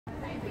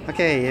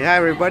Okay, hi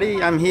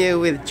everybody. I'm here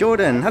with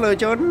Jordan. Hello,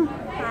 Jordan.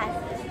 Hi.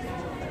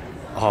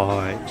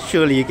 Oh,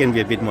 surely you can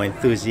be a bit more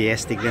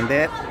enthusiastic than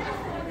that.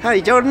 Hi,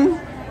 Jordan.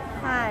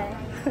 Hi.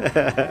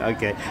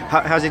 Okay,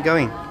 how's it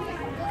going?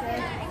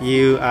 Good.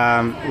 You,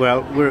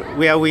 well,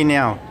 where are we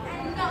now?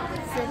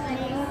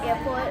 Sydney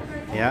Airport.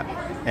 Yeah,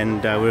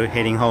 and we're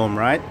heading home,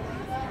 right?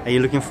 Are you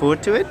looking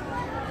forward to it?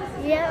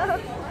 Yeah,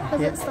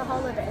 because Yeah. it's the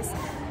holidays.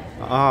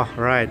 Oh,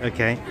 right,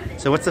 okay.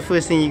 So what's the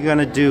first thing you're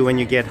gonna do when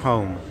you get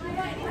home?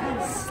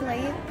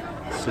 Sleep.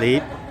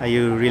 Sleep? Are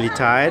you really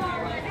tired?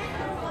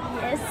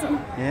 Yes.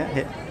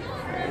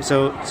 Yeah.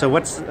 So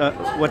what's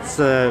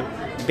the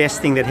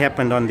best thing that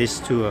happened on this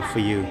tour for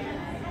you?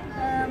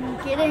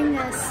 Getting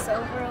a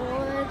silver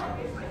award.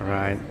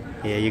 Right.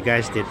 Yeah, you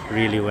guys did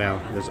really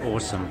well. It was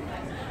awesome.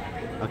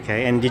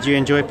 Okay, and did you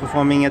enjoy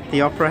performing at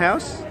the Opera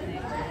House?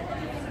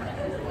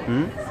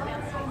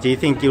 Do you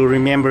think you'll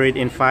remember it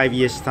in 5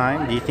 years'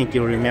 time? Do you think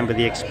you'll remember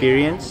the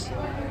experience?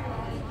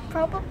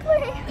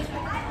 Probably.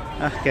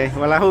 Okay,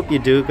 well I hope you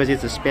do because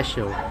it's a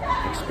special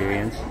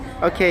experience.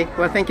 Okay,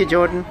 well thank you,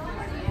 Jordan.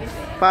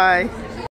 Bye.